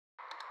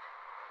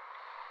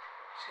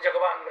Xin chào các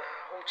bạn.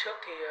 Hôm trước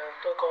thì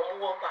tôi có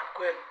mua bản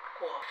quyền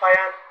của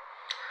Fireant.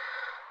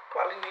 Các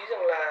bạn lưu ý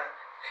rằng là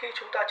khi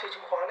chúng ta chơi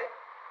chứng khoán ấy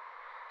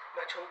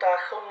mà chúng ta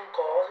không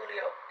có dữ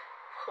liệu,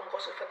 không có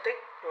sự phân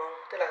tích, đúng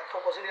không? Tức là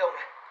không có dữ liệu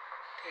này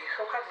thì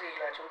không khác gì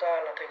là chúng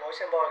ta là thầy bói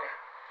xem voi cả.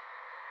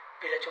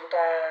 Vì là chúng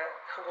ta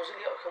không có dữ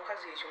liệu, không khác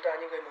gì chúng ta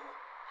như người mù.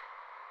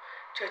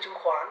 Chơi chứng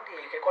khoán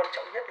thì cái quan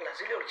trọng nhất là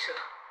dữ liệu lịch sử.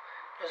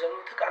 Nó giống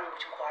như thức ăn của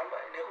chứng khoán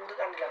vậy, nếu không thức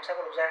ăn thì làm sao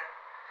có đầu ra.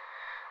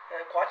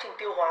 Quá trình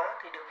tiêu hóa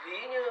thì được ví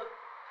như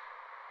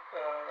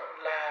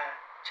là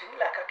chính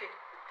là các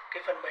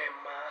cái phần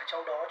mềm mà ở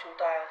trong đó chúng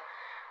ta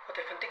có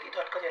thể phân tích kỹ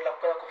thuật, có thể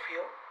lọc ra cổ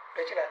phiếu.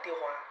 Đấy chính là tiêu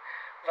hóa.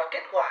 Và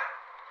kết quả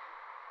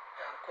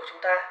của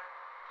chúng ta,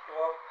 đúng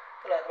không?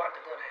 Tức là các bạn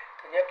tưởng tượng này,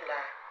 thứ nhất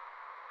là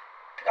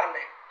thức ăn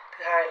này,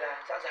 thứ hai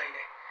là dạ dày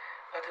này,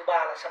 và thứ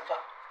ba là sản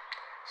phẩm.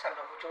 Sản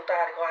phẩm của chúng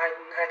ta thì có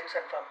hai thứ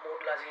sản phẩm.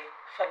 Một là gì?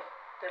 Phân,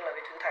 tức là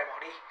cái thứ thải bỏ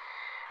đi.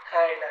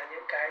 Hai là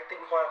những cái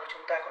tinh hoa của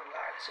chúng ta, còn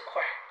lại là sức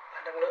khỏe,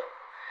 là năng lượng.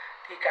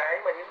 Thì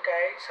những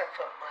cái sản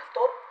phẩm mà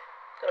tốt,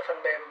 tức là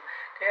phần mềm,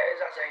 cái hệ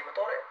dạ dày mà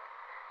tốt ấy,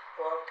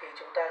 đúng không? Thì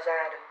chúng ta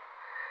ra được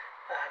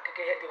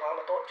cái hệ tiêu hóa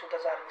mà tốt, chúng ta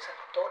ra được những sản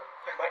phẩm tốt,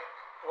 khỏe mạnh,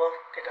 đúng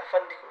không? Kể cả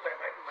phân thì cũng khỏe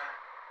mạnh,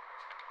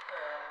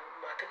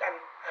 mà thức ăn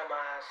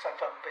mà sản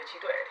phẩm về trí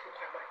tuệ thì cũng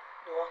khỏe mạnh,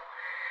 đúng không?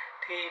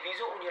 Thì ví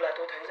dụ như là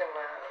tôi thấy rằng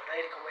là ở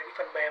đây thì có mấy cái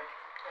phần mềm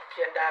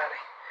Fireant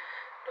này,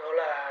 đó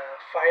là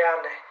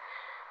Fireant này,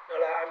 đó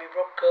là Army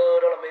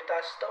Broker, đó là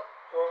Metastock,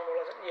 đúng không? Đó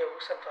là rất nhiều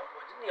sản phẩm của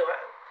rất nhiều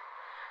hãng.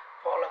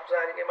 Họ lọc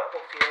ra những cái mã cổ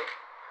phiếu.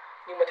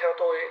 Nhưng mà theo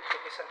tôi ấy, thì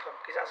cái sản phẩm,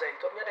 cái dạ dày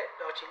tốt nhất ấy,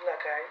 đó chính là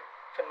cái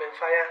phần mềm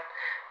Fireant.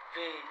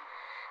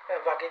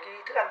 Và cái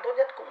thức ăn tốt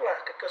nhất cũng là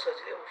cái cơ sở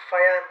dữ liệu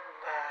Fireant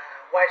và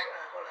gọi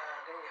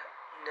là cái gì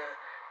nhỉ?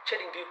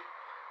 Trading View.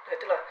 Đấy,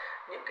 tức là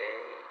những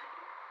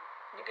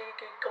cái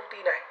công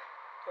ty này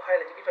hay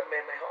là những cái phần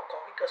mềm này, họ có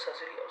cái cơ sở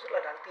dữ liệu rất là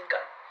đáng tin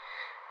cậy.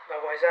 Và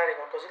ngoài ra thì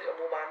còn có dữ liệu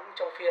mua bán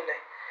trong phiên này,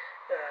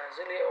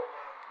 dữ liệu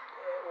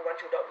mua bán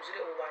chủ động, dữ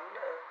liệu mua bán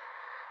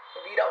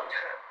bị động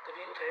chẳng hạn,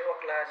 ví dụ thế,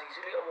 hoặc là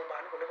dữ liệu mua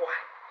bán của nước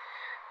ngoài,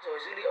 rồi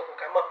dữ liệu của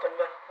cá mập vân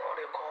vân, họ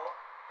đều có,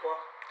 đúng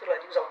không? Tức là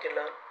những dòng tiền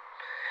lớn.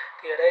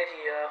 Thì ở đây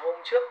thì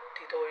hôm trước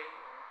thì tôi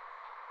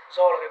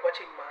do là cái quá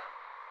trình mà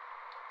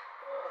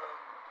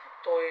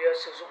tôi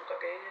sử dụng các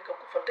cái công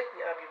cụ phân tích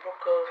như AB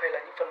Broker hay là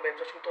những phần mềm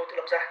do chúng tôi tự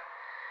lập ra,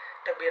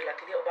 đặc biệt là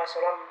tín hiệu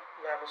 365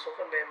 và một số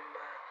phần mềm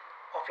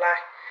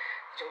offline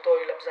chúng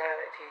tôi lập ra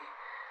đấy, thì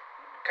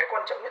cái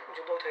quan trọng nhất mà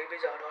chúng tôi thấy bây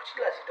giờ đó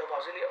chính là đầu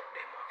vào dữ liệu.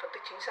 Để mà phân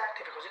tích chính xác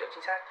thì phải có dữ liệu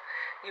chính xác.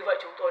 Như vậy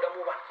chúng tôi đã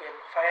mua bản quyền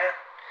của Fireant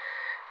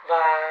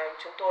và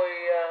chúng tôi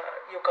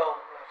yêu cầu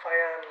là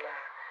Fireant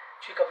là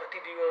truy cập vào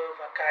TeamViewer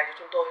và cài cho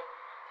chúng tôi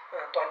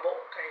toàn bộ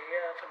cái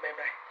phần mềm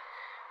này,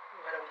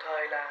 và đồng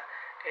thời là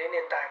cái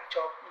nền tảng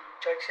cho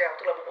Excel,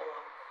 tức là bộ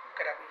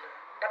cài đặt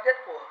đắt nhất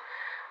của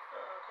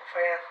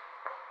Fireant.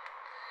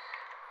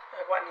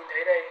 Các bạn nhìn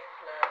thấy đây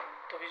là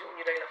tôi ví dụ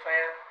như đây là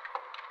Fireant.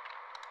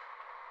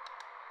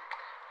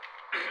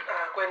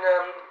 Quên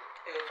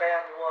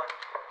Fireant, đúng rồi,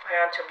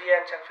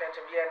 Fireant.vn, trang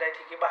Fireant.vn. Đây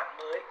thì cái bản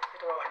mới,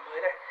 tôi bản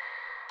mới này,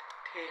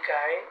 thì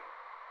cái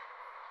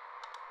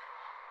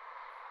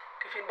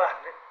phiên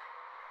bản đấy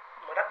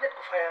mà đắt nhất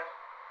của Fireant.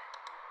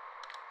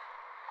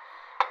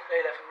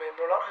 Đây là phần mềm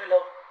nó load hơi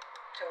lâu,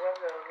 trang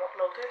web load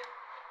lâu thế,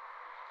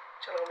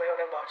 chắc là hôm nay họ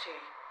đang bảo trì.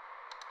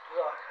 Đúng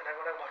rồi, khả năng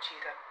họ đang bảo trì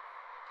thật.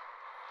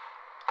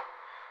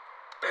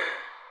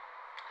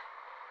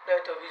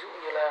 Đây tôi ví dụ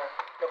như là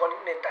nó có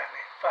những nền tảng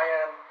này,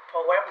 Fireant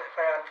for Web này,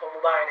 Fireant for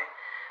Mobile này,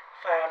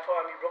 Fireant for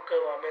Army Broker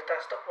và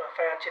Metastock và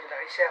Fireant trên nền tảng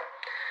Excel.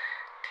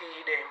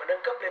 Thì để mà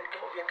nâng cấp lên cái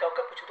hội viên cao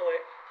cấp của chúng tôi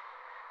ấy,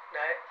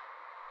 đấy,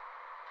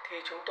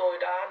 thì chúng tôi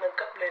đã nâng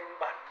cấp lên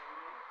bản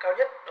cao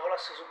nhất, đó là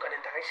sử dụng cả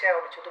nền tảng Excel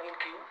để chúng tôi nghiên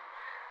cứu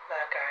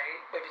là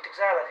bởi vì thực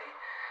ra là gì,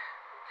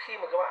 khi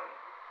mà các bạn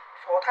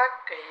phó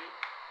thác cái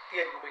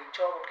tiền của mình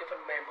cho một cái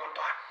phần mềm hoàn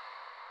toàn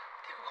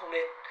thì cũng không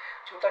nên.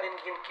 Chúng ta nên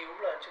nghiên cứu,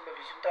 là bởi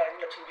vì chúng ta là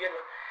những lập trình viên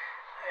mà.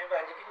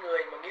 Và những cái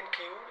người mà nghiên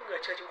cứu, những người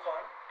chơi chứng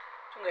khoán,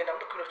 những người nắm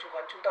được quy luật chứng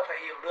khoán, chúng ta phải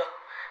hiểu được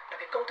là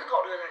cái công thức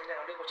họ đưa ra như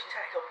nào, liệu có chính xác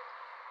hay không.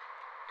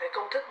 Đấy,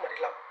 công thức mà để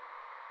lọc,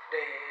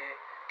 để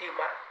tìm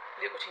mã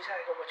liệu có chính xác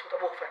hay không, mà chúng ta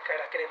buộc phải cài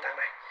đặt cái nền tảng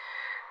này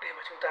để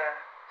mà chúng ta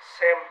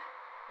xem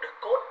được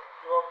code,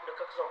 đúng không? Được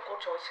các dòng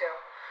code trong Excel,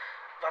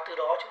 và từ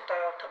đó chúng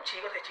ta thậm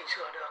chí có thể chỉnh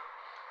sửa được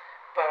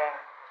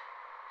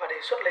và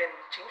đề xuất lên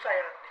chính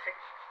Fireant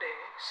để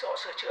họ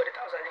sửa chữa, để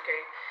tạo ra những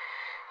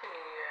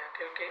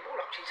cái bộ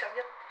lọc chính xác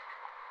nhất.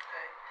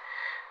 Đấy.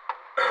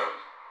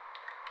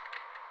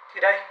 Thì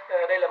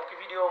đây là một cái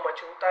video mà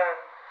chúng ta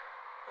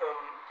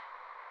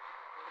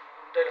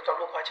đây là toàn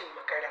bộ quá trình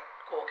mà cài đặt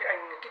của cái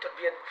anh kỹ thuật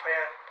viên của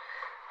Fireant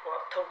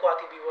thông qua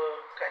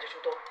TeamViewer cài cho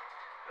chúng tôi,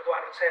 và các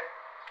bạn đang xem.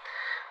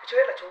 Trước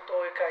hết là chúng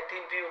tôi cài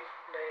TeamView.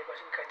 Đây, quá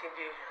trình cài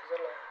TeamView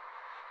rất là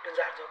đơn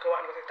giản rồi, các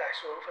bạn có thể tải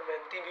xuống phần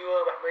mềm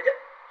TeamViewer bản mới nhất.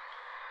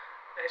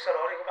 Đấy, sau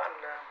đó thì các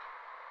bạn đấy,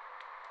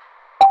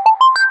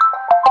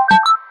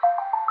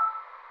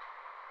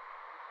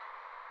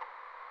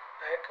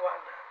 các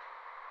bạn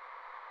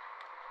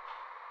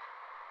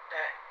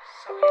đây,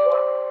 sau khi các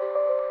bạn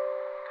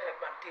cài đặt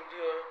bản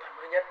TeamViewer bản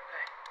mới nhất Nhất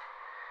này.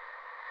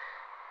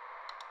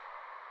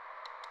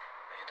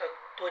 Chúng ta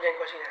tua nhanh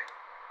quá trình này.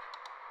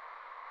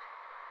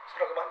 Sau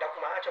đó các bạn đọc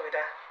mã cho người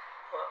ta,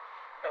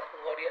 đọc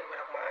gọi điện và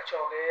đọc mã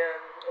cho cái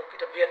ông kỹ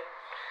thuật viên.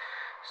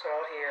 Sau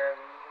đó thì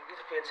kỹ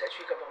thuật viên sẽ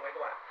truy cập vào máy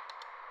các bạn.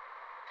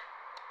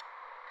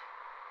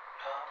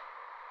 Đó.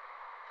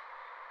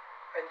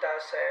 Anh ta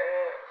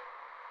sẽ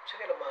trước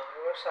hết là mở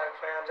cái website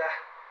Fireant ra,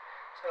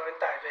 sau đó anh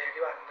tải về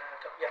cái bản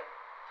cập nhật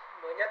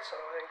mới nhất,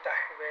 sau đó anh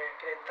tải về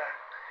cái nền tảng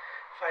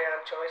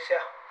Fireant cho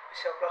Excel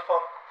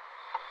platform.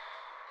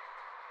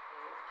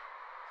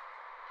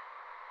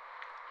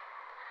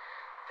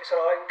 Thế sau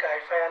đó anh cài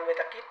Fireant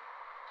MetaKit.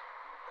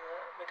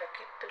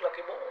 MetaKit tức là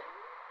cái bộ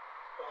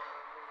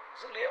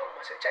dữ liệu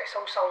mà sẽ chạy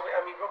song song với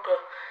Army Broker.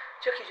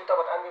 Trước khi chúng ta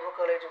bật Army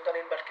Broker lên, chúng ta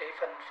nên bật cái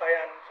phần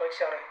Fireant for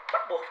Excel này,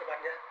 bắt buộc phải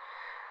bật nhé,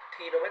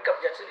 thì nó mới cập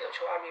nhật dữ liệu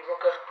cho Army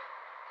Broker.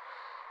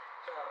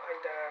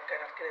 Anh ta cài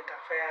đặt cái nền tảng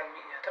Fireant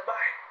bị thất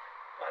bại,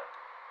 bạn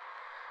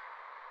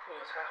không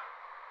hiểu sao.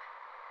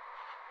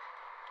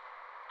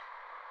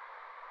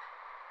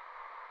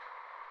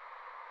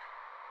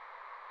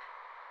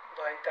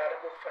 Và anh ta đã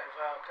buộc phải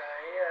vào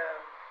cái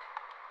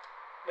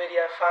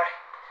media file,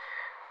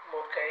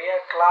 một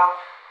cái cloud,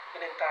 cái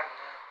nền tảng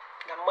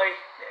đám mây,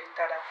 để anh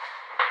ta đã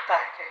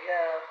tải cái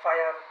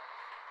Fireant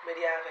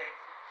media về.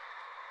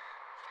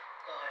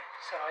 Rồi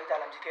sau đó anh ta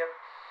làm gì tiếp?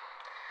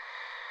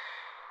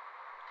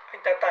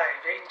 Anh ta tải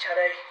về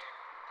intraday,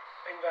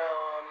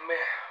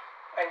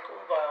 anh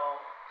cũng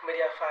vào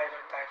media file và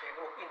tải về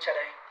cái mục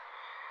intraday.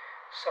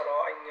 Sau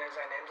đó anh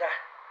giải nén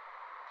ra.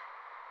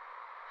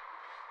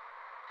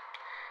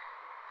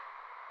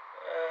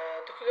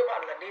 Tôi khuyên các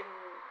bạn là nên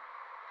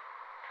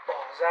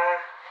bỏ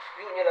ra,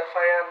 ví dụ như là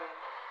Fireant,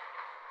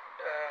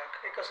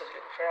 cái cơ sở dữ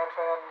liệu của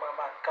Fireant mà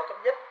bản cao cấp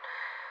nhất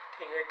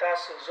thì người ta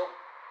sử dụng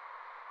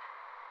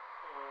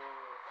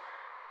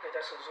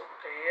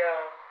cái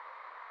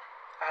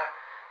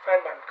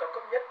Fireant bản cao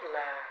cấp nhất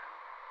là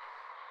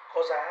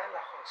có giá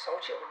là khoảng 6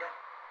 triệu một năm,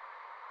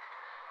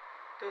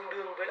 tương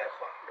đương với lại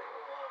khoảng độ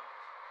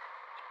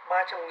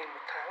 300.000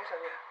 một tháng sao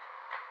nhỉ?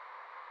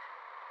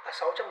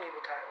 600.000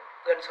 một tháng,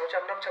 gần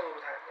 500.000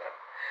 một tháng.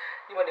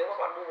 Nhưng mà nếu mà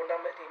bạn mua một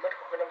năm ấy thì mất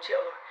khoảng hơn 5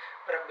 triệu rồi.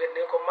 Và đặc biệt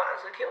nếu có mã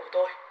giới thiệu của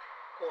tôi,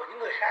 của những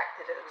người khác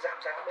thì sẽ được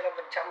giảm giá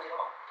 15% gì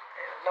đó,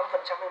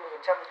 5% hay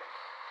 10%.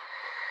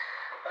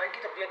 Anh kỹ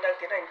thuật viên đang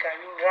tiến hành cài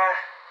Win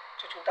ra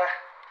cho chúng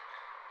ta,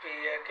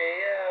 vì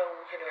cái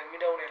hệ điều hành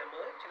Windows này là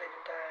mới cho nên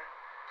chúng ta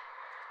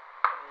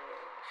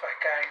phải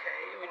cài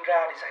cái Win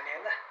ra để giải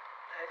nén ra.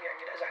 Đấy, thì anh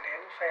ấy đã giải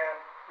nén Fireant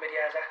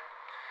media ra.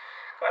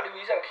 Các bạn lưu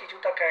ý rằng khi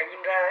chúng ta cài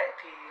Win ra ấy,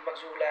 thì mặc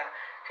dù là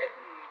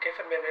cái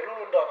phần mềm này luôn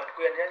luôn đòi bản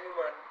quyền nhé, nhưng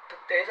mà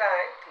thực tế ra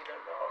ấy, thì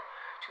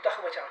chúng ta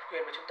không phải trả bản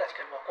quyền mà chúng ta chỉ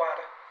cần bỏ qua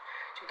thôi.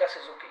 Chúng ta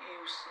sử dụng cái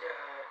use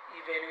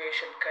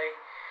evaluation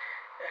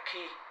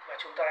key và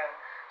chúng ta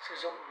sử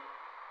dụng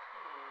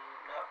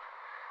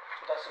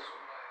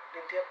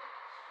liên tiếp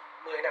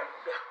 10 năm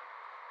cũng được.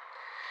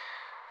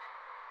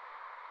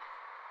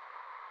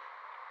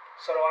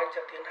 Sau đó anh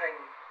sẽ tiến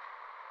hành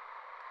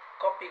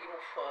copy cái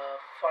mục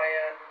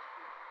Fireant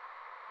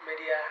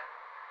media.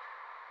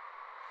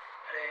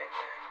 Ở đây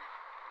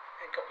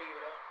anh copy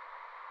vào đó.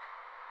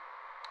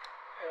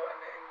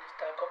 Anh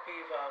ta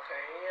copy vào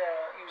cái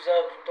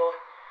user của chúng tôi,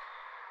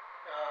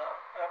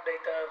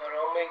 updater và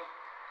roaming.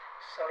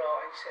 Sau đó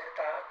anh sẽ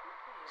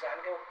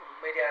dán cái mục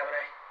media vào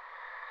đây.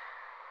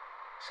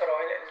 Sau đó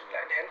anh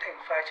lại nén thành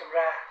file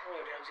 .ra, không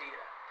hiểu để làm gì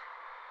nữa.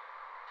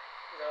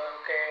 Rồi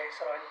ok,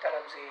 sau đó anh ta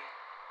làm gì?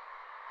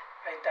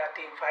 Anh ta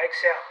tìm file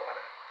Excel các bạn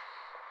ạ.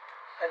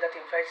 Anh ta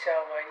tìm file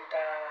Excel và anh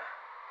ta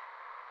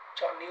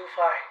chọn new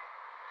file.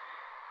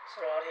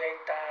 Sau đó thì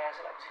anh ta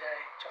sẽ làm gì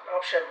đây? Chọn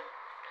option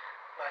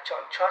và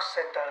chọn trust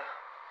center.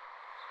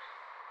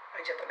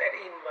 Anh sẽ chọn add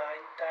in và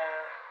anh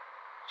ta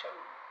chọn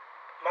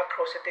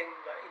macro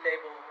setting và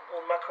enable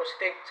all macro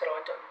setting. Sau đó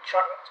anh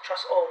chọn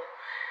trust all.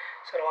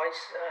 Sau đó anh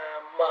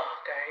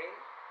mở cái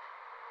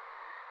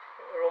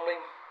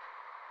roaming,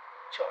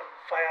 chọn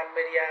Fireant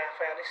media,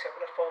 Fireant Excel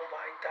platform và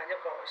anh ta nhấp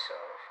vào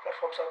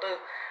platform 64.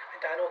 Anh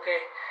ta ấn OK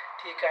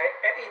thì cái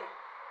add in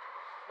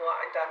và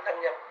anh ta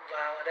đăng nhập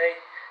vào ở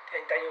đây thì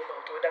anh ta yêu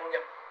cầu tôi đăng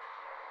nhập.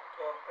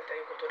 Anh ta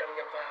yêu cầu tôi đăng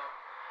nhập vào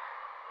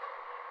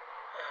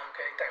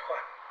cái tài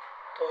khoản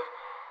tôi.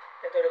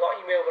 Nên tôi đã gõ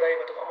email vào đây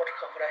và tôi gõ mật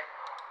khẩu vào đây.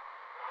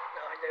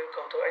 Đó, anh ta yêu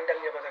cầu tôi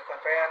đăng nhập vào tài khoản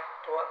Fireant,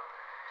 đúng không ạ?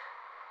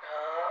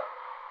 Đó,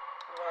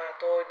 và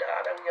tôi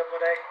đã đăng nhập vào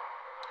đây.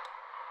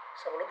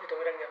 Sau một lúc thì tôi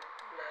mới đăng nhập.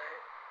 Đấy.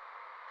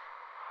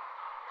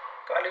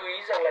 Các bạn lưu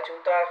ý rằng là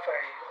chúng ta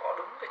phải gõ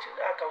đúng cái chữ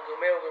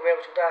 @gmail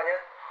của chúng ta nhé.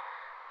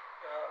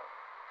 Đó.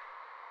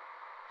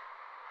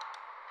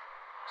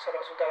 Sau đó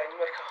chúng ta đánh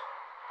mật khẩu.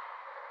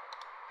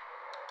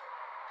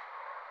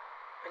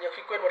 Nhiều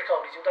khi quên mật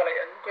khẩu thì chúng ta lại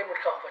ấn quên mật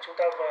khẩu và chúng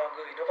ta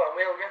gửi nó vào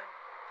mail nhé.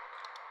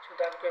 Chúng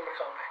ta ấn quên mật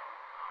khẩu này.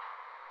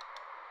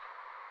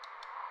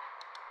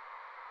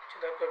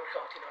 Chúng ta quên mật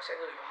khẩu thì nó sẽ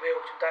gửi vào mail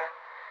của chúng ta.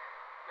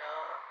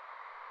 Đó.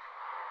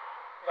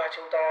 Và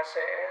chúng ta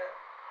sẽ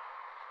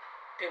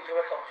tìm thấy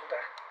mật khẩu của chúng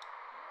ta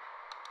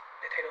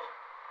để thay đổi.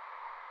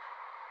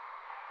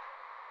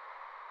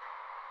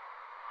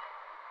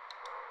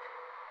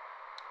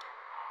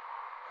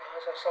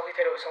 sau khi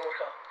thay đổi xong mật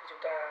khẩu thì chúng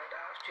ta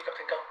đã truy cập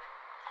thành công.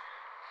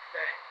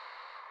 Đây,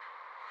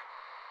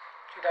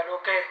 chúng ta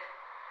ok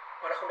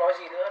và nó không nói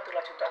gì nữa, tức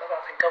là chúng ta đã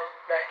vào thành công.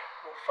 Đây,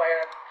 một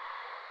Fireant.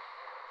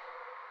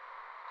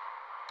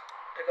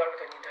 Đây, các bạn có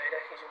thể nhìn thấy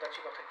đây, khi chúng ta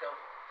truy cập thành công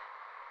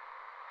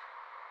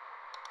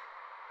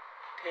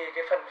thì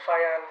cái phần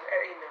Fireant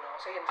add-in của nó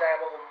sẽ hiện ra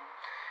bao gồm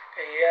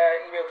cái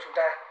email của chúng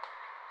ta.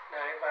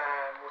 Đấy,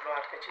 và một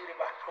loạt cái chữ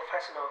bản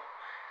professional,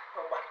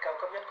 bản cao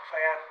cấp nhất của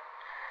Fireant.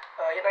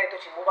 Hiện nay tôi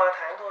chỉ mua 3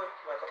 tháng thôi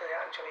và có thời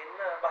hạn cho đến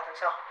 3 tháng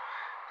sau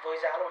với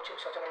giá là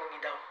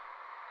 1.650.000 đồng.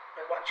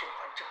 Các bạn chuyển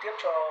khoản trực tiếp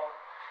cho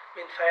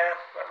bên Fireant,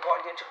 bạn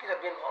gọi điện cho kỹ thuật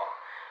viên của họ,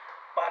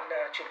 bạn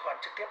chuyển khoản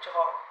trực tiếp cho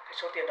họ cái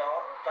số tiền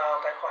đó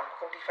vào tài khoản của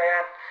công ty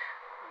Fireant.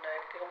 Đấy,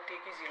 cái công ty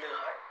cái gì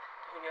lửa ấy,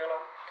 tôi không nhớ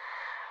lắm.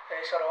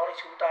 Đấy, sau đó thì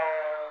chúng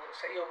ta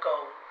sẽ yêu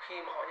cầu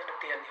khi mà họ nhận được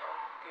tiền thì họ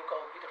yêu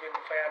cầu kỹ thuật viên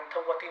của Fireant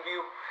thông qua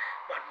TeamView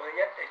bản mới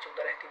nhất để chúng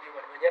ta để TeamView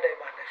bản mới nhất đây,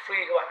 bản này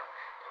free các bạn,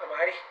 thoải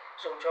mái đi,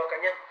 dùng cho cá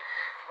nhân,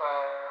 và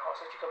họ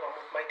sẽ truy cập vào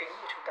một máy tính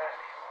của chúng ta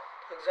để họ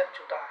hướng dẫn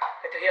chúng ta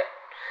để thực hiện.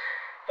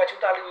 Và chúng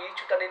ta lưu ý,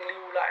 chúng ta nên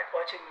lưu lại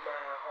quá trình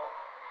mà họ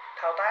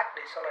thao tác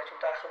để sau này chúng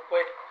ta không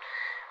quên.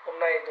 Hôm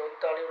nay chúng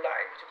ta lưu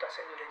lại và chúng ta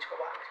sẽ gửi lên cho các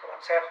bạn để các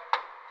bạn xem.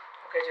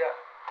 Ok chưa?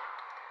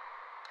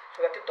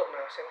 Chúng ta tiếp tục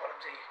nào, xem họ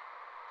làm gì.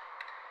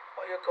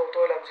 Họ yêu cầu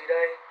tôi làm gì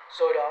đây?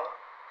 Rồi đó.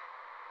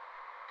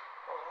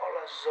 Họ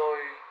là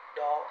rồi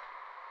đó.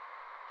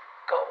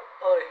 Cậu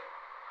ơi.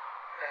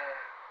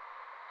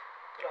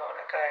 Tức là họ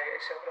đã cài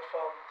Excel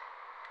platform.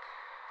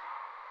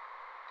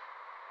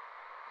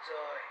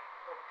 Rồi,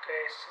 ok.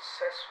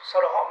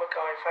 Sau đó họ mới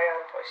cài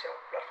Fireant vào Excel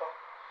platform.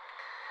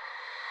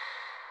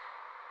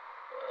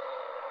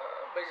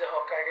 Bây giờ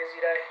họ cài cái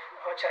gì đây?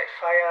 Họ chạy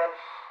Fireant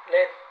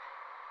lên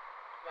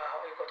và họ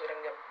yêu cầu tôi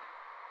đăng nhập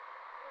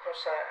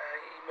website,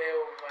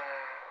 email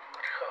và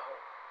mật khẩu.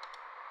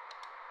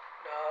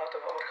 Đó,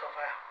 tôi gõ mật khẩu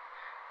vào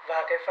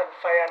và cái phần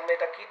Fireant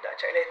MetaKit đã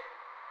chạy lên.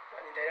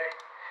 Bạn nhìn thấy đây,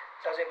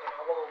 giao diện của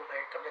nó bao gồm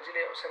này: cập nhật dữ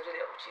liệu, xem dữ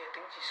liệu,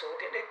 tính chỉ số,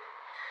 tiện ích.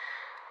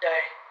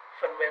 Đây,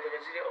 phần mềm cập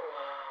nhật dữ liệu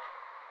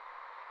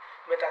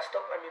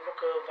MetaStock, Admin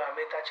Broker và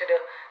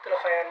MetaTrader. Tức là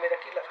Fireant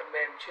MetaKit là phần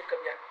mềm chuyên cập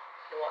nhật,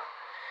 đúng không ạ?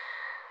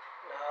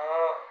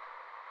 Đó.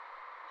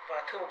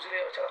 Và thư mục dữ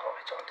liệu, chắc là họ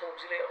phải chọn thư mục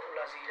dữ liệu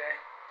là gì đây?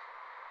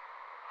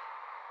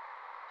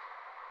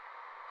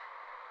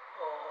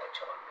 Họ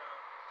chọn,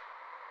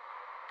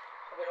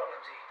 không biết họ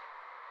làm gì.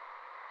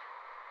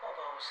 Họ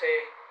vào C,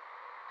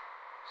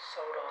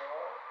 sau đó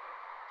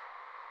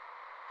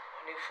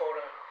New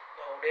Folder,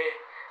 vào D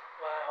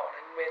và họ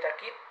đánh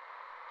MetaKit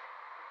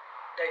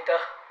Data.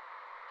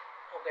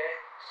 Ok,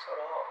 sau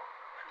đó họ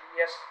ấn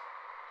Yes.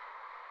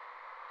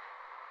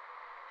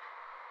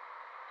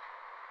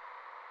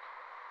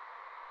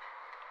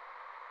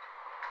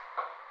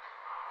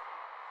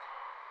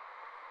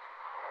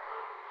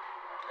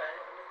 Đấy,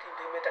 tìm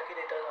thấy MetaKit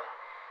Data rồi.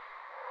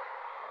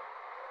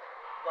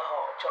 Và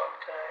họ chọn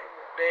cái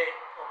mục D,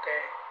 ok,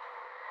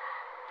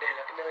 để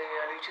là cái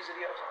nơi lưu trữ dữ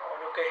liệu, họ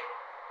ok.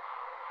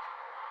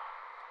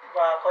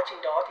 Và quá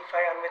trình đó thì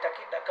Fireant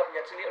MetaKit đã cập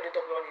nhật dữ liệu liên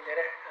tục, các bạn nhìn thấy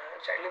này,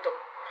 chạy liên tục.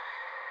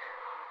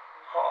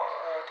 Họ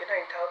tiến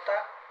hành thao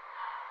tác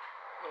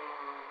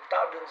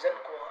tạo đường dẫn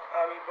của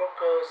Admin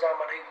Broker ra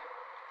màn hình.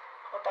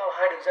 Họ tạo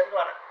 2 đường dẫn các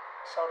bạn ạ.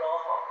 Sau đó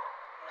họ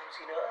làm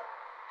gì nữa?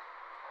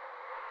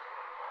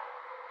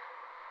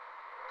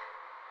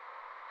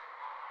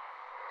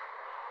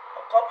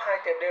 Họ copy 2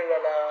 tệp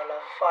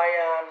là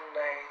Fireant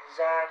này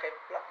ra cái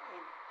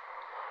plugin,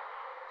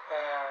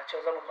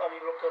 cho ra mục Admin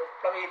Broker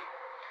plugin,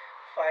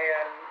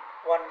 Fireant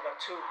 1 và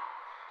 2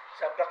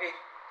 ra plugin.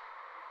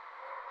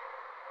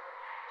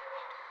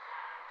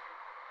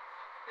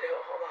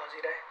 Để họ bảo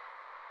gì đây?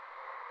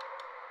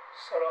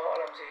 Sau đó họ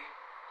làm gì?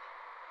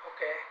 Ok,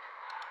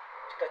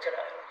 chúng ta chờ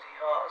đợi họ làm gì.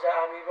 Họ ra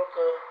Admin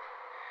Broker,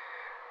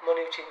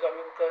 menu chính của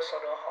Admin Broker, sau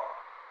đó họ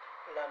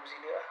làm gì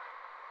nữa?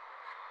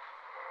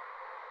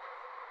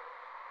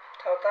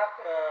 Thao tác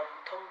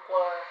thông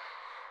qua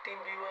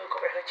TeamViewer có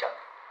vẻ hơi chậm.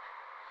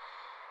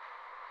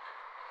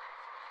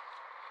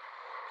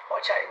 Họ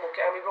chạy một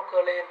cái Admin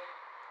Broker lên,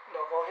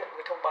 nó có hiện một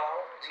cái thông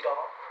báo gì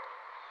đó.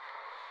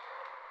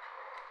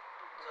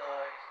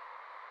 Rồi,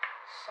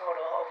 sau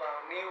đó họ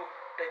vào New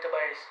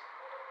Database.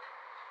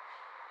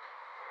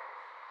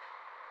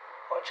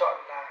 Họ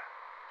chọn là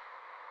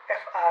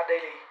FA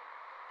Daily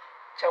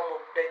trong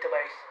mục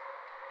Database.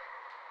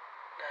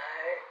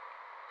 Đấy.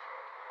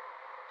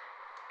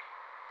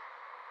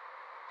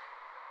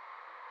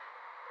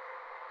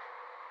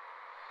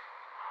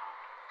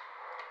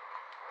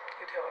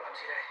 Tiếp theo họ làm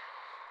gì đây?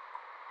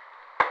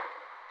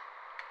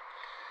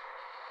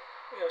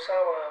 Không hiểu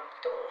sao mà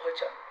tốc độ hơi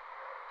chậm.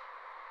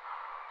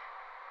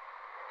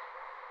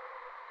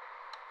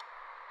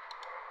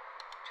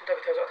 Chúng ta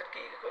phải theo dõi thật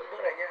kỹ cái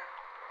bước này nhé.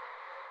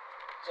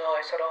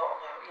 Rồi sau đó họ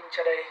vào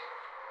Intraday,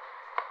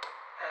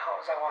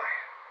 họ ra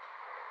ngoài,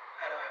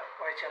 rồi họ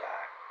quay trở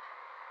lại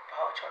và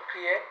họ chọn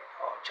Create,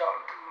 họ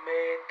chọn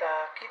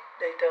MetaKit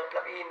Data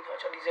Plugin, họ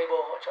chọn Disable,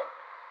 họ chọn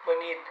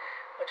 10.000,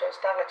 họ chọn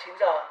Start là 9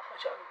 giờ, họ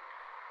chọn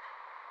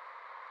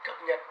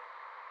cập nhật,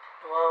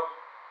 đúng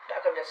không? đã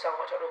cập nhật xong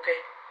họ chọn OK,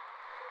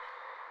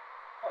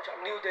 họ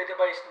chọn new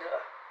database nữa,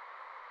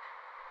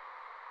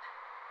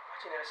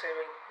 chỉ là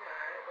saving.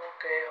 Đấy,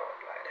 OK, họ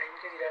lại đánh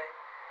cái gì đây,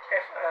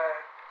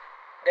 FA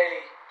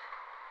daily,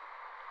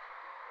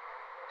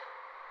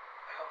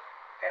 không,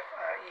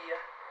 FAI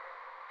á,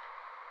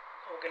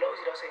 không, cái lỗi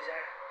gì đó xảy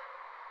ra,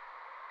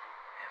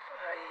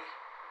 FAI,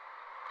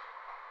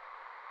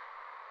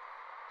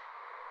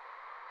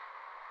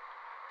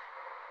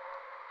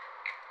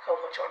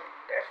 không, họ chọn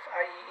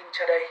FAI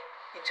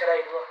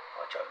intraday đúng không,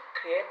 họ chọn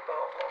create và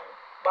họ có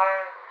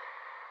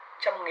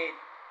 300.000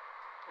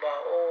 và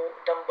ô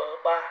number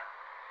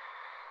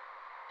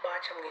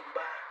 300.000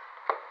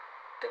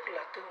 tức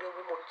là tương đương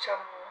với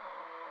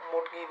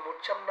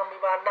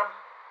 1.153 năm.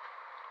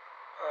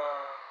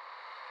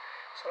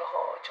 Sau đó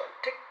họ chọn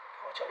Thích,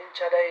 họ chọn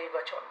intraday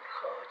và chọn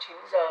 9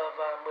 giờ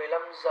và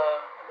 15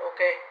 giờ, OK.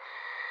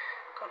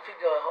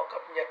 Configure, họ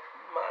cập nhật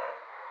mã,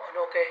 họ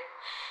OK.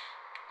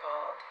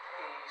 Đó,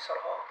 thì sau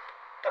đó họ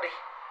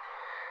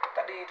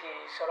tắt đi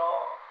thì sau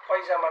đó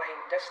quay ra màn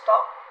hình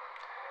desktop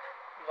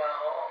và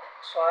họ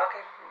xóa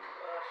cái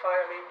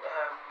file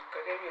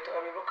cái biểu tượng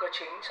admin broker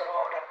chính, sau đó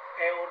họ đặt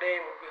EOD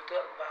một biểu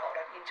tượng và họ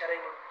đặt intraday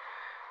một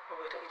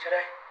biểu tượng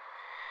intraday.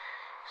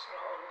 Sau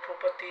đó họ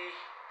property,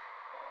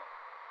 họ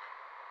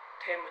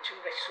thêm một chữ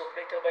gạch suộc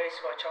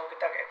database vào trong cái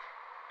target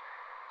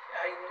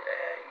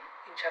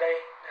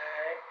intraday.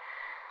 Đấy.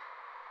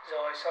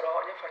 Rồi sau đó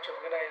họ nhấp phải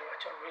chuột cái này và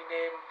chọn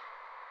rename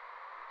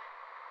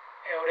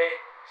EOD,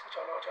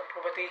 sau đó họ chọn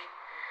property.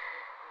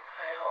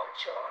 Đấy, họ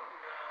chọn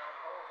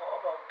họ gõ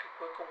vào cái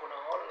cuối cùng của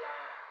nó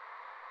là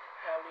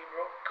admin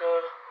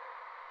broker,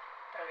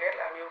 target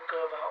là admin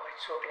broker và họ gạch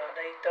suộc là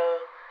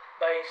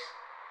database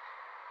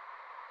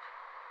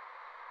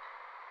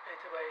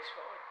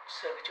và họ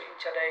sửa cái chữ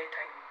intraday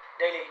thành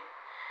daily.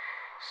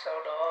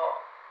 Sau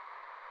đó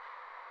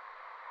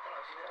họ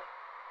làm gì nữa,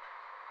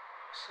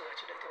 sửa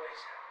chữ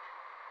database.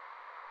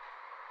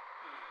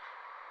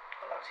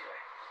 Họ làm gì vậy,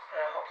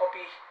 họ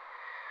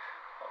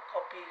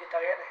copy cái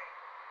target này,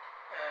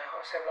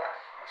 họ xem lại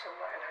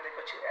là đây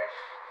có chữ F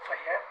phẩy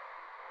F,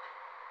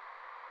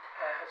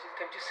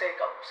 thêm chữ C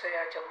cộng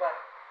C2 chấm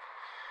vào,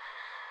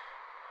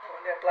 họ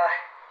apply.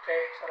 OK,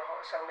 sau đó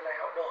họ sang bên này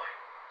họ đổi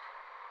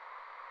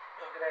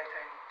cái này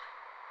thành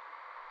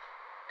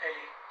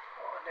daily,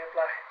 họ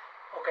apply.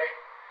 OK,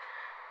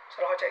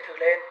 sau đó họ chạy thử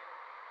lên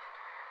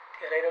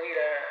thì ở đây nó ghi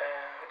là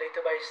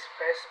database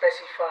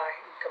specify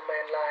in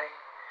command line,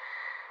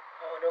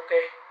 OK,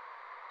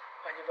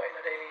 và như vậy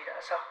là daily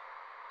đã xong.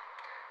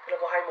 Tức là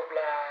có hai mục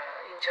là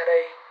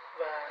intraday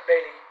và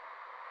daily,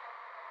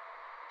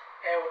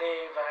 EOD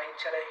và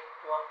intraday,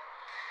 đúng không?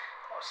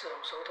 Họ sửa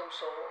một số thông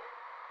số,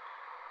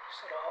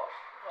 sau đó họ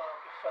vào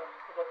cái phần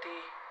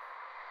property,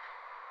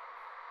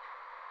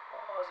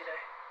 họ gì đây,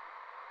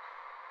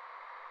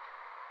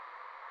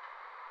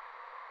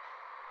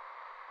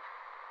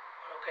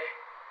 OK,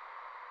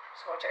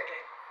 sau đó chạy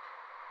lên.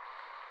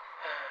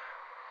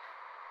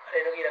 Ở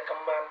đây nó ghi là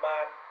command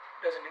bar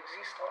doesn't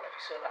exist, họ lại phải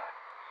sửa lại.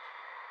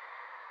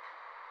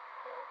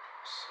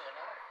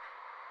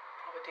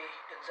 Property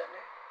đường dẫn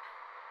đấy,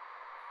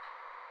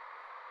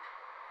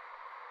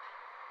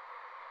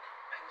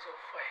 đánh dấu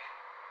phẩy,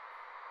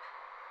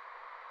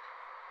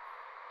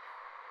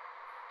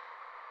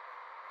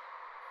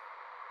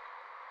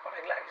 họ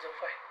đánh lại cái dấu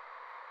phẩy,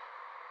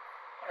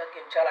 họ đang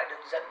kiểm tra lại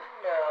đường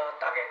dẫn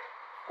target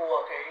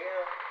của cái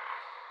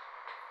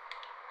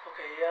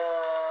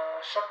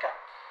shortcut,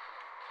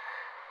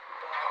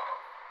 và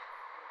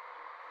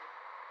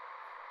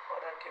họ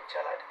đang kiểm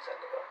tra lại đường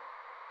dẫn nữa.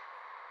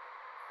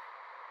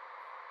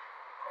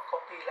 Họ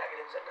copy lại cái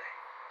đường dẫn này.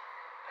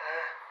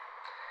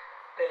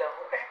 Đây là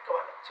hộp F các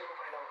bạn ạ, chứ không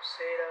phải là hộp C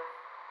đâu.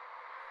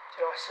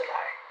 Cho họ sửa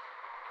lại.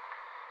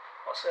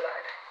 Họ sửa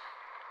lại này.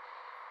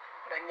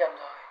 Họ đánh nhầm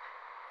rồi.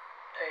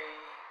 Đây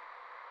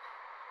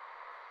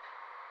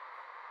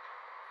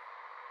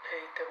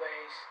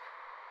database.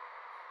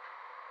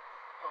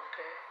 OK.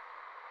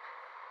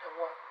 Đúng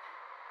không?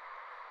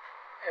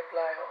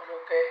 Apply họ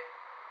OK.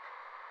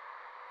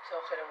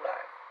 Sau khởi động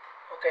lại.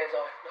 OK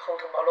rồi, nó không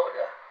thông báo lỗi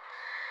nữa.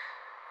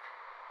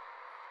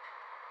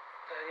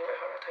 Như vậy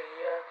họ đã thấy,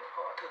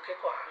 họ thử kết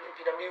quả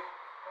Vinamilk,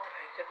 họ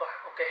thấy kết quả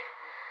OK.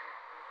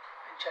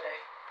 Enter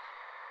đây.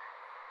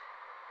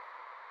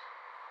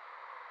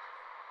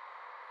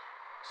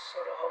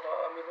 Sau đó họ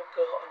vào admin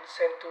broker, họ ấn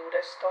send to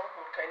desktop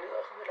một cái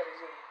nữa, không biết là cái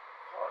gì.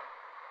 Họ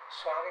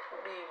xóa cái cũ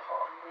đi và họ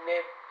ấn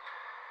rename.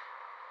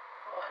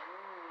 Họ ấn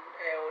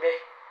EOD.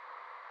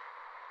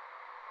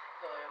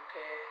 Rồi OK.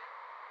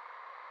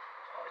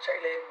 Họ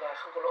chạy lên và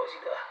không có lỗi gì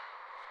nữa.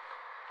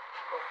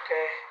 OK,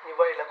 như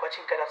vậy là quá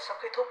trình cài đặt sắp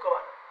kết thúc các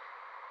bạn.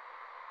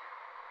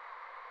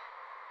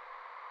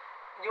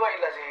 Như vậy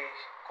là gì?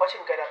 Quá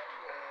trình cài đặt,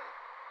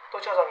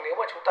 tôi cho rằng nếu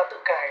mà chúng ta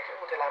tự cài cũng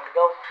có thể làm được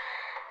đâu.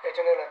 Thế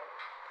cho nên là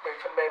bởi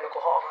phần mềm là của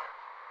họ mà.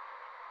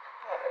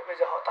 Bây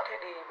giờ họ tắt hết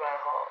đi và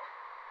họ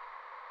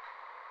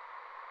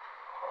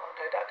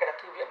đã cài đặt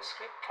thư viện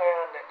script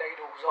Fireant này đầy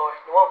đủ rồi,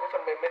 đúng không? Cái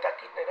phần mềm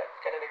MetaKit này đã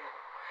cài đặt đầy đủ.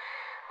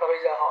 Và bây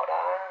giờ họ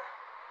đã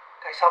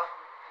cài xong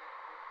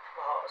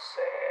và họ họ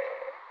sẽ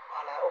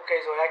bảo là ok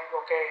rồi anh,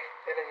 ok.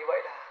 Thế là như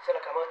vậy là rất là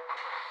cảm ơn.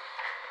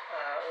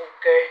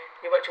 Ok,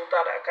 như vậy chúng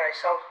ta đã cài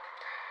xong.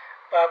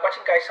 Và quá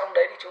trình cài xong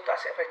đấy thì chúng ta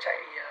sẽ phải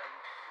chạy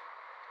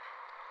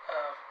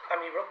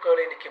Army Broker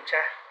lên để kiểm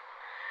tra.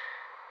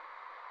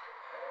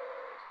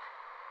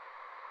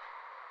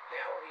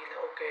 Để họ ghi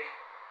là ok.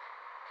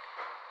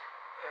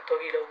 Tôi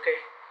ghi là ok.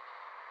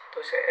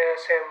 Tôi sẽ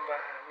xem và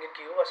nghiên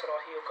cứu và sau đó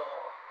thì yêu cầu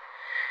họ.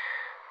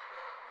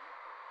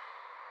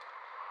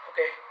 Ok.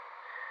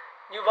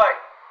 Như vậy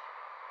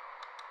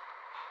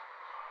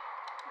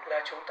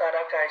là chúng ta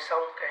đã cài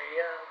xong cái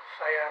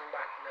Fireant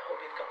bản hội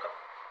viên cao cấp.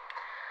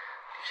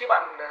 Thì khi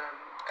bạn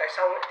cài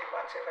xong ấy, thì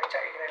bạn sẽ phải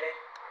chạy cái này lên,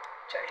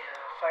 chạy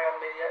Fireant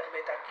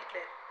Meta Kit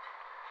lên.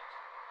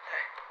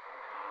 Đây,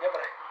 nhấp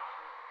vào đây.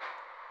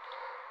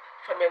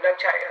 Phần mềm đang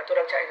chạy, tôi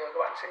đang chạy rồi, các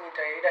bạn sẽ nhìn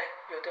thấy đây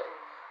biểu tượng,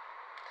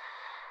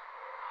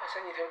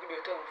 sẽ nhìn thấy cái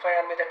biểu tượng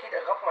Fireant Meta Kit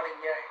ở góc màn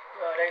hình như này.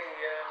 Nhưng ở đây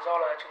thì do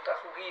là chúng ta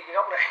không ghi cái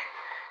góc này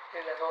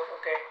nên là thôi,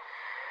 ok.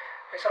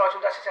 Thế sau đó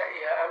chúng ta sẽ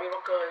chạy Army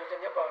Broker, chúng ta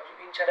nhấp vào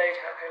intraday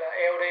chẳng hạn hay là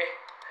EOD.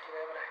 Chúng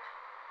ta vào đây,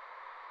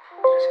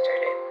 nó sẽ chạy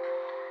lên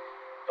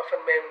và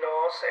phần mềm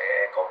nó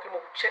sẽ có cái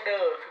mục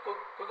shader ở phía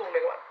cuối cùng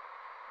này các bạn.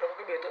 Nó có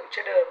cái biểu tượng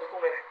shader cuối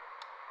cùng này này,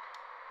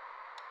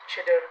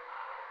 shader,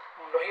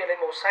 nó hiện lên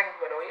màu xanh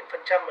và nó hiện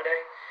phần trăm ở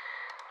đây.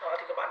 Đó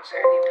thì các bạn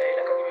sẽ nhìn thấy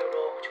là các cái biểu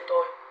đồ của chúng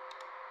tôi,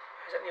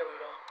 rất nhiều biểu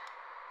đồ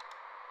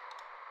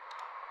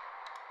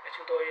để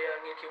chúng tôi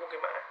nghiên cứu một cái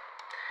mã.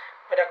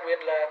 Và đặc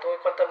biệt là tôi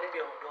quan tâm đến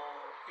biểu đồ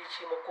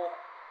Ichimoku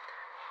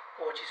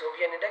của chỉ số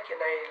VN Index hiện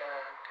nay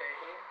là cái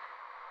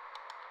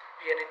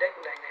VN Index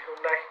này ngày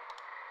hôm nay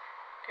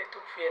kết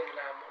thúc phiên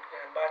là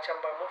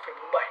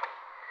 1331,47,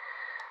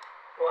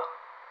 đúng không ạ?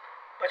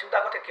 Và chúng ta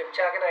có thể kiểm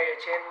tra cái này ở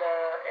trên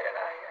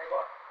SSI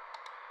iBot.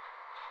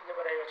 Nhấp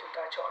vào đây và chúng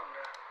ta chọn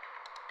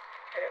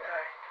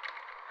SSI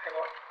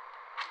iBot.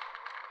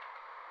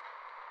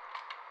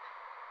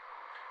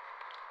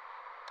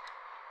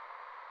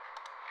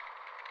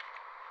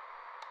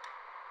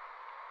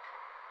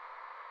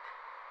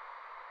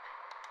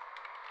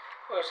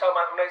 Ôi, sao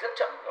mạng hôm nay rất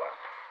chậm các bạn,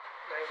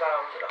 này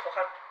vào rất là khó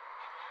khăn.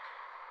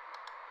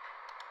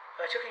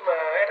 Trước khi mà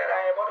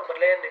SSI iBot được bật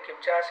lên để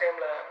kiểm tra xem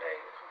là đây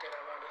không thể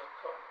nào vào được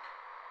các bạn.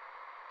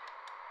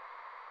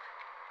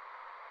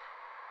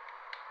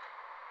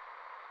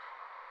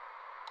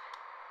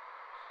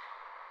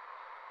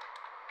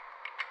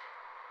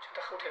 Chúng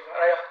ta không thể vào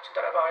đây rồi, chúng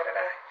ta đã vào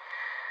SSI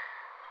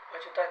và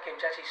chúng ta kiểm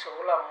tra chỉ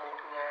số là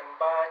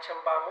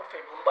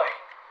 1331,47,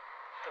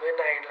 ở bên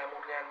này là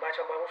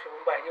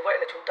 1331,47. Như vậy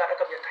là chúng ta đã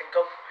cập nhật thành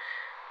công.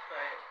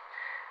 Đấy.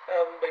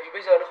 Bởi vì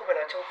bây giờ nó không phải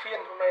là trong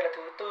phiên, hôm nay là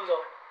thứ tư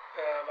rồi,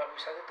 và buổi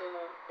sáng thứ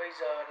tư bây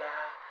giờ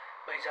là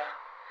 7 giờ.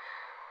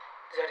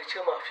 Giờ thì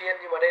chưa mở phiên,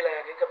 nhưng mà đây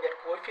là cái cập nhật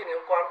cuối phiên ngày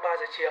hôm qua lúc 3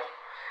 giờ chiều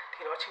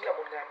thì nó chính là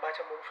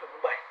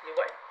 1341,47. Như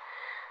vậy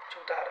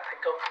chúng ta đã thành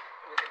công,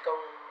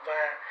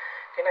 và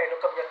cái này nó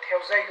cập nhật theo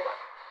giây các bạn,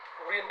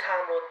 real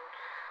time luôn,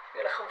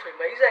 nghĩa là không phải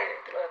mấy giây đấy,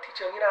 tức là thị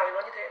trường như nào thì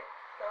nó như thế.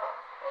 Đó,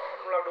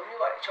 làm đúng như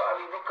vậy cho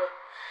Army Broker.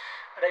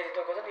 Ở đây thì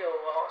tôi có rất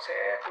nhiều, họ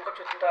sẽ cung cấp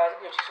cho chúng ta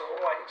rất nhiều chỉ số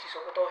ngoài những chỉ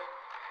số của tôi,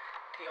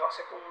 thì họ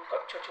sẽ cung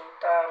cấp cho chúng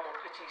ta một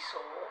cái chỉ số,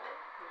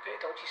 một cái hệ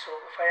thống chỉ số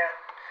của Fireant.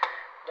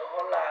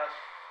 Đó là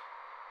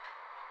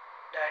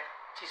đây,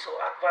 chỉ số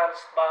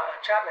Advanced Bar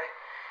Chart này,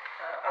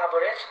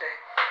 Average này,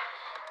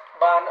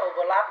 Band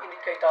Overlap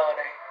Indicator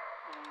này,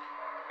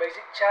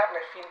 Basic Chart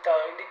này,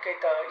 Filter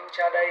Indicator,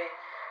 Intraday,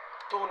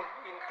 Tool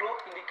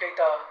Include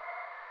Indicator.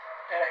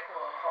 Đây này,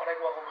 của họ đây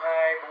gồm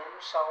 2,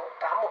 4, 6,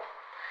 8 mục.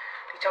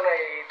 Thì trong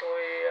này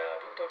tôi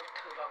thử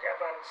vào cái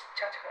Advanced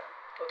Chart chẳng hạn,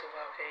 tôi thử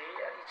vào cái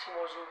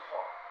Ichimoku của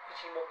họ,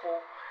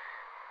 Ichimoku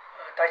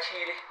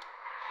Taichi đi,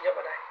 nhấp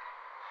vào đây.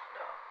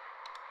 Đó.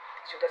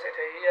 Thì chúng ta sẽ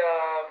thấy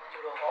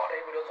biểu đồ họ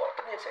đây, biểu đồ họ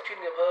tất nhiên sẽ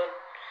chuyên nghiệp hơn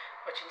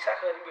và chính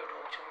xác hơn những biểu đồ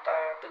của chúng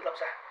ta tự lập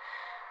ra.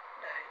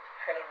 Đấy,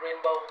 hay là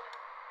Rainbow.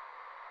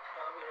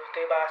 Đó, biểu đồ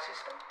T3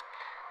 System.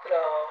 Tức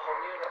là hầu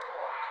như là của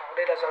họ,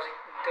 đây là giao dịch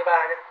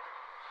T3 nhé,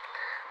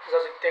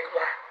 giao dịch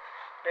T3.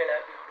 Đây là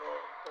biểu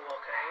đồ của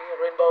cái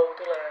Rainbow,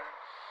 tức là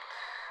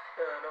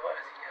nó gọi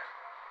là gì nhỉ?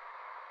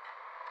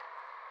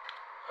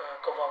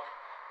 Cầu vồng,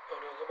 biểu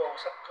đồ có màu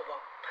sắc cầu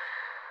vồng.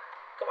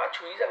 Các bạn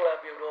chú ý rằng là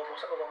biểu đồ màu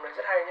sắc cầu vồng này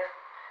rất hay nhé.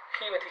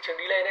 Khi mà thị trường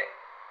đi lên ấy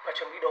và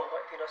chuẩn bị đổ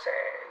ấy, thì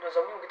nó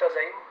giống như một cái tờ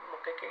giấy, một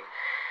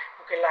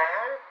cái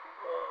lá,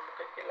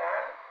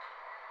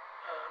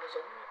 nó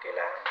giống như cái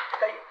lá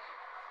cây.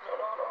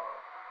 Nó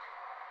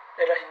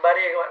đây là hình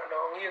 3D các bạn,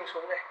 nó nghiêng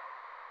xuống này,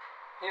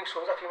 nghiêng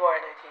xuống ra phía ngoài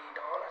này thì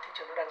đó là thị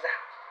trường nó đang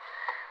giảm.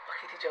 Và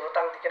khi thị trường nó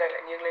tăng thì cái này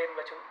lại nghiêng lên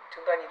và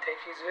chúng ta nhìn thấy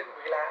phía dưới của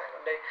cái lá.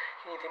 Còn đây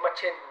khi nhìn thấy mặt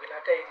trên của cái lá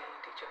cây thì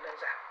thị trường đang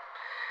giảm.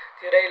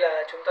 Thì ở đây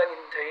là chúng ta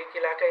nhìn thấy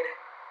cái lá cây này,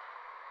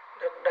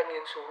 nó cũng đang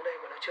nghiêng xuống đây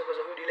và nó chưa có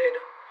dấu hiệu đi lên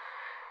đâu.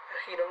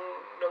 Khi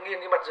nó nghiêng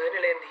cái mặt dưới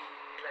này lên thì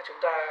là chúng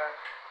ta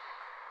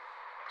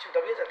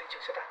biết rằng thị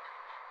trường sẽ tăng.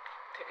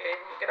 Thì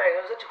cái này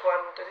nó rất trực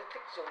quan, tôi rất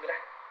thích dùng cái này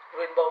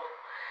Rainbow,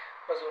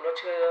 mặc dù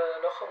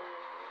nó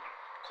không,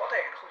 có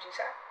thể nó không chính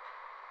xác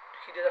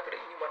khi đưa ra quyết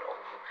định, nhưng mà nó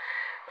cũng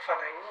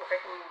phản ánh một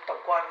cách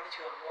tổng quan với thị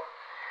trường, đúng không?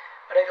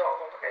 Ở đây thì họ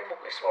có cái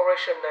mục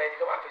exploration này thì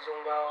các bạn phải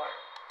dùng vào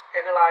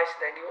analyze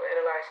này, new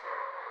analyze này,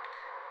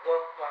 đúng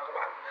không? Và các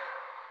bạn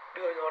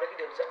đưa nó đến cái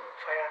đường dẫn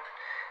Fireant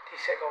thì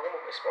sẽ có cái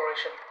mục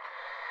exploration.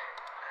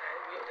 Đấy,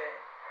 ví dụ thế,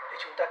 để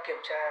chúng ta kiểm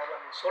tra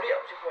bằng số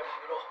liệu chứ không phải bằng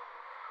biểu đồ.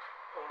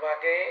 Và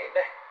cái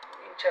đây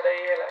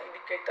intraday hay là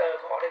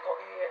indicator của họ đây có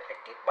cái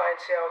active buy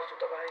and sell thì chúng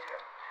ta vào đây chẳng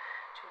hạn,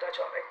 chúng ta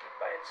chọn active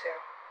buy and sell.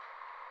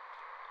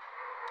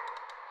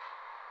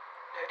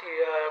 Đấy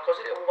thì có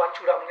dữ liệu mua bán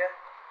chủ động nhé.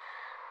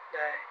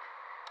 Đây,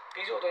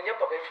 ví dụ tôi nhấp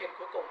vào cái phiên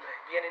cuối cùng này,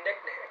 VN Index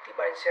này, active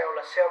buy and sell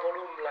là sell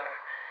volume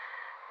là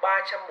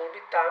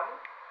 348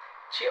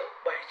 triệu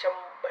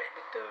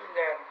 774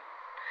 ngàn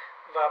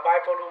và buy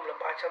volume là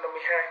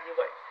 352. Như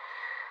vậy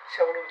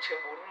sell volume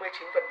chiếm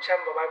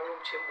 49% và buy volume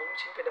chiếm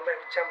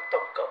 49,52%,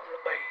 tổng cộng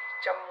là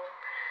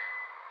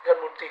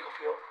gần 1 tỷ cổ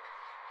phiếu,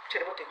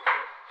 trên 1 tỷ cổ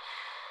phiếu.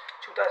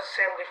 Chúng ta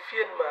xem cái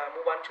phiên mà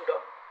mua bán chủ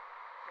động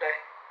đây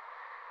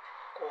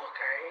của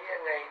cái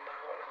ngày mà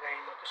gọi là ngày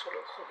mà cái số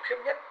lượng khủng khiếp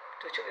nhất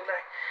từ trước đến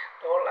nay,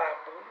 đó là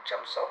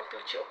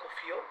 464 triệu cổ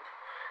phiếu,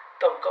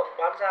 tổng cộng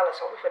bán ra là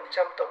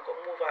 60%, tổng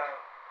cộng mua vào.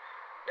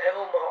 Đấy,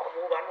 hôm mà họ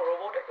mua bán một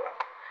robot đấy các bạn,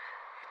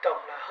 thì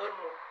tổng là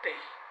hơn 1 tỷ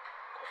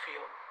cổ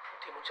phiếu,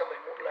 thì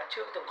 171 là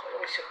chưa từng có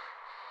trong lịch sử.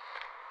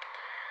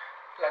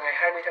 Là ngày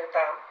 20 tháng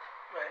 8,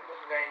 đấy, một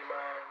ngày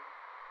mà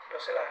nó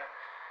sẽ là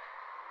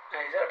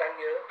ngày rất là đáng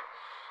nhớ,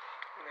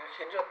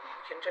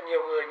 khiến cho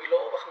nhiều người bị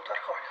lỗ và không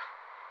thoát khỏi được.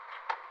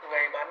 Một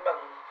ngày bán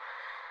bằng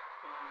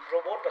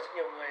robot và rất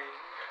nhiều người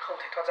không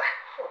thể thoát ra.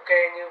 Ok,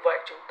 như vậy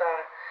chúng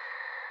ta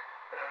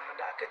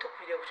đã kết thúc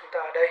video của chúng ta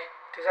ở đây.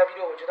 Thực ra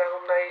video của chúng ta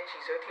hôm nay chỉ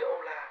giới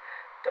thiệu là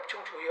tập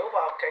trung chủ yếu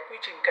vào cái quy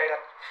trình cài đặt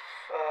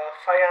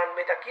Fireant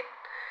MetaKit,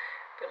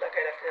 tức là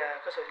cài đặt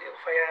cơ sở dữ liệu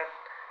Fireant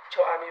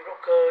cho Army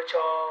Broker,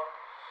 cho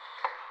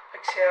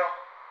Excel.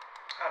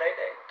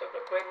 Đấy, tôi đã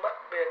quên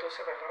mất, bây giờ tôi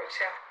sẽ phải vào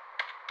Excel.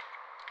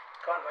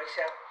 Các bạn vào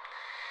Excel,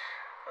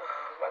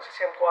 các bạn sẽ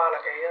xem qua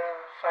là cái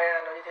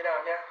Fireant nó như thế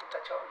nào nhé. Chúng ta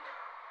chọn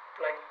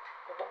blank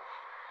notebook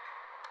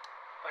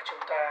và chúng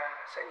ta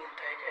sẽ nhìn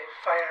thấy cái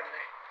Fireant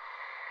này.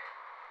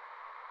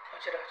 Ở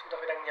trên đây chúng ta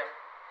phải đăng nhập.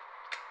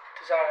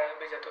 Thực ra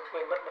bây giờ tôi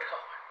quên mất mật khẩu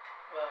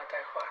và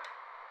tài khoản.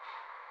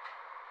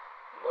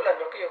 Mỗi lần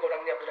nó cứ yêu cầu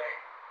đăng nhập như này.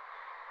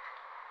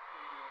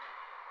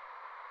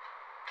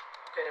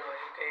 Ok, được rồi,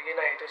 cái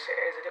này tôi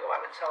sẽ giới thiệu các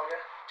bạn lần sau nhé.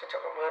 Trân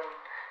trọng cảm ơn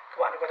các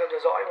bạn đã quan tâm theo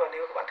dõi, và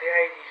nếu các bạn thấy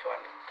hay thì các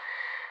bạn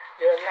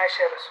nhớ ấn like,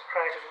 share và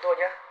subscribe cho chúng tôi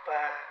nhé.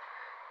 Và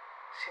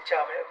xin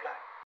chào và hẹn gặp lại.